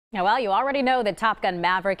Now, well, you already know that Top Gun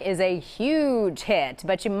Maverick is a huge hit,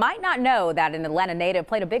 but you might not know that an Atlanta native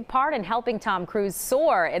played a big part in helping Tom Cruise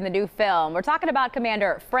soar in the new film. We're talking about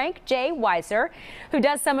Commander Frank J. Weisser, who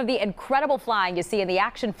does some of the incredible flying you see in the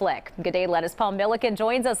action flick. Good day, Atlanta's Paul Milliken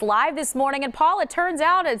joins us live this morning. And Paul, it turns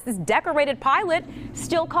out as this decorated pilot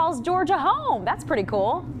still calls Georgia home. That's pretty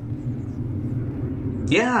cool.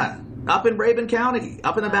 Yeah. Up in Rabun County,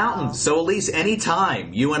 up in the mountains. So at least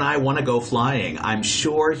anytime you and I want to go flying, I'm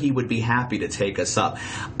sure he would be happy to take us up.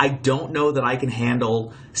 I don't know that I can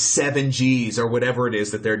handle 7 Gs or whatever it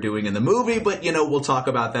is that they're doing in the movie, but, you know, we'll talk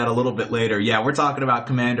about that a little bit later. Yeah, we're talking about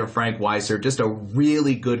Commander Frank Weisser, just a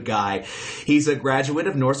really good guy. He's a graduate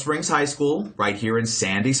of North Springs High School right here in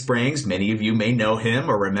Sandy Springs. Many of you may know him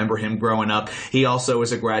or remember him growing up. He also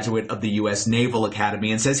is a graduate of the U.S. Naval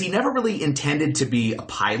Academy and says he never really intended to be a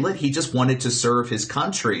pilot. He just wanted to serve his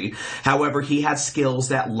country. However, he had skills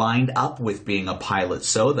that lined up with being a pilot.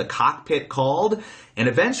 So the cockpit called, and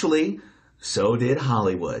eventually, so did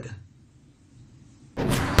Hollywood.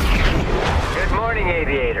 Good morning,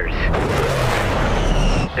 aviators.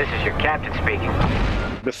 This is your captain speaking.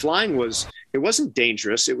 The flying wasn't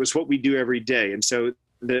dangerous. It was what we do every day. And so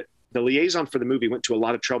the liaison for the movie went to a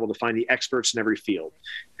lot of trouble to find the experts in every field.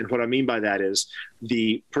 And what I mean by that is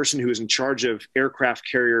the person who was in charge of aircraft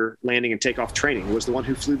carrier landing and takeoff training was the one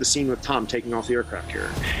who flew the scene with Tom taking off the aircraft carrier.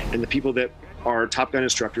 And the people that are Top Gun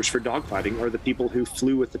instructors for dogfighting are the people who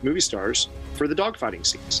flew with the movie stars for the dogfighting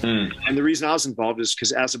scenes. And the reason I was involved is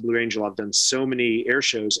because as a Blue Angel, I've done so many air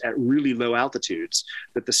shows at really low altitudes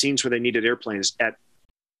that the scenes where they needed airplanes at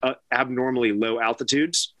abnormally low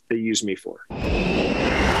altitudes, they used me for.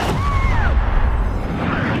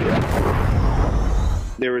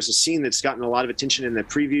 There was a scene that's gotten a lot of attention in the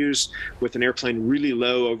previews with an airplane really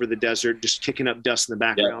low over the desert, just kicking up dust in the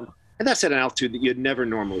background. Yep. And that's at an altitude that you'd never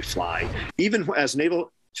normally fly. Even as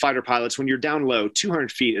naval fighter pilots, when you're down low,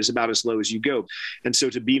 200 feet is about as low as you go. And so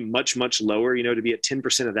to be much, much lower, you know, to be at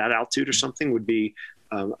 10% of that altitude or something would be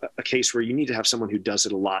a case where you need to have someone who does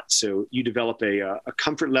it a lot. So you develop a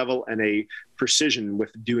comfort level and a precision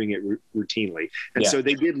with doing it routinely. And so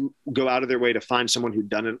they did go out of their way to find someone who'd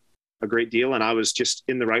done it a great deal, and I was just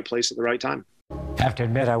in the right place at the right time. I have to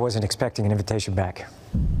admit, I wasn't expecting an invitation back.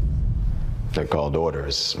 They're called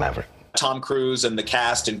orders, Maverick. Tom Cruise and the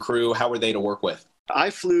cast and crew, how were they to work with? I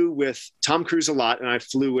flew with Tom Cruise a lot, and I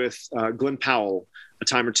flew with Glenn Powell a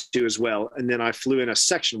time or two as well. And then I flew in a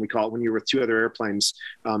section, we call it, when you were with 2 other airplanes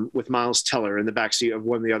with Miles Teller in the backseat of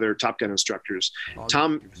one of the other Top Gun instructors.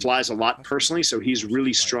 Tom flies a lot personally, so he's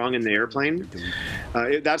really strong in the airplane.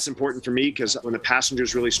 That's important for me because when the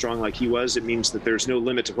passenger's really strong like he was, it means that there's no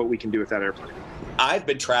limit to what we can do with that airplane. I've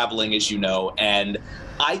been traveling, as you know, and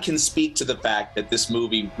I can speak to the fact that this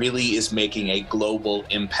movie really is making a global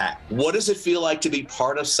impact. What does it feel like to be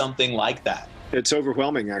part of something like that? It's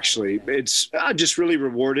overwhelming, actually. It's just really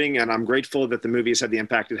rewarding, and I'm grateful that the movie has had the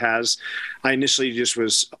impact it has. I initially just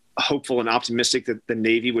was hopeful and optimistic that the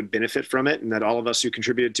Navy would benefit from it and that all of us who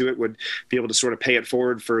contributed to it would be able to sort of pay it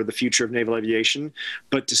forward for the future of naval aviation.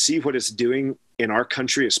 But to see what it's doing in our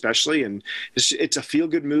country especially, and it's a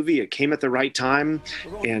feel-good movie. It came at the right time,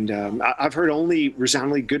 and I've heard only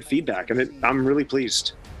resoundingly good feedback, and I'm really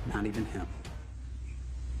pleased. Not even him.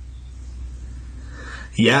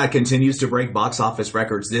 Yeah, it continues to break box office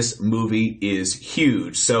records. This movie is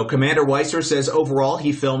huge. So Commander Weisser says overall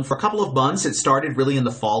he filmed for a couple of months. It started really in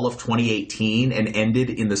the fall of 2018 and ended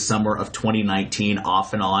in the summer of 2019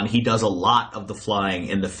 off and on. He does a lot of the flying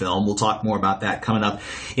in the film. We'll talk more about that coming up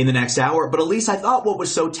in the next hour. But Elise, I thought what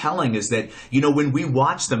was so telling is that, you know, when we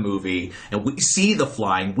watch the movie and we see the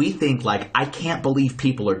flying, we think like, I can't believe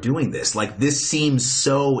people are doing this. Like, this seems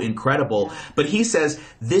so incredible. But he says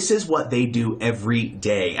this is what they do every day.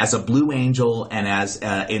 As a Blue Angel and as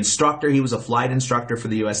an instructor, he was a flight instructor for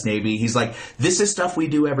the U.S. Navy. He's like, this is stuff we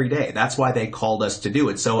do every day. That's why they called us to do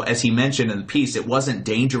it. So as he mentioned in the piece, it wasn't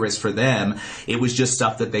dangerous for them. It was just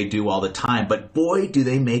stuff that they do all the time. But boy, do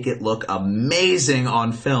they make it look amazing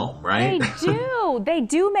on film, right? They do. They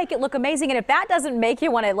do make it look amazing. And if that doesn't make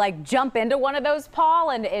you want to like jump into one of those, Paul,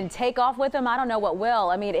 and take off with them, I don't know what will.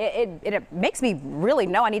 I mean, it makes me really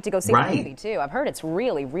know I need to go see the movie too. I've heard it's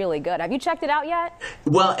really, really good. Have you checked it out yet?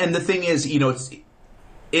 Well, and the thing is, you know,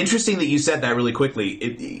 Interesting that you said that really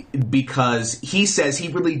quickly, because he says he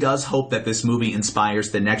really does hope that this movie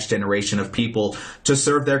inspires the next generation of people to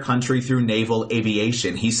serve their country through naval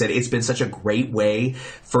aviation. He said it's been such a great way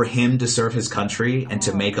for him to serve his country and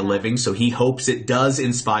to make a living. So he hopes it does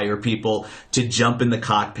inspire people to jump in the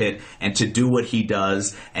cockpit and to do what he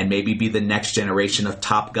does and maybe be the next generation of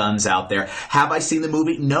Top Guns out there. Have I seen the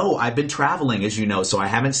movie? No, I've been traveling, as you know, so I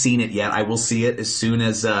haven't seen it yet. I will see it as soon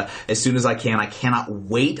as I can. I cannot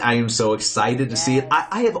wait. I am so excited to see it.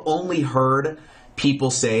 I have only heard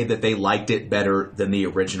people say that they liked it better than the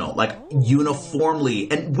original, like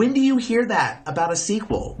uniformly. And when do you hear that about a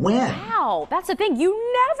sequel? When? Wow, that's the thing.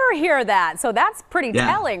 You never hear that. So that's pretty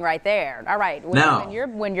telling right there. All right.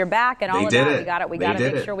 When you're back and all of that, we got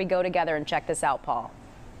to make sure we go together and check this out, Paul.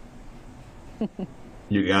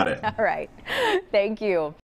 You got it. All right. Thank you.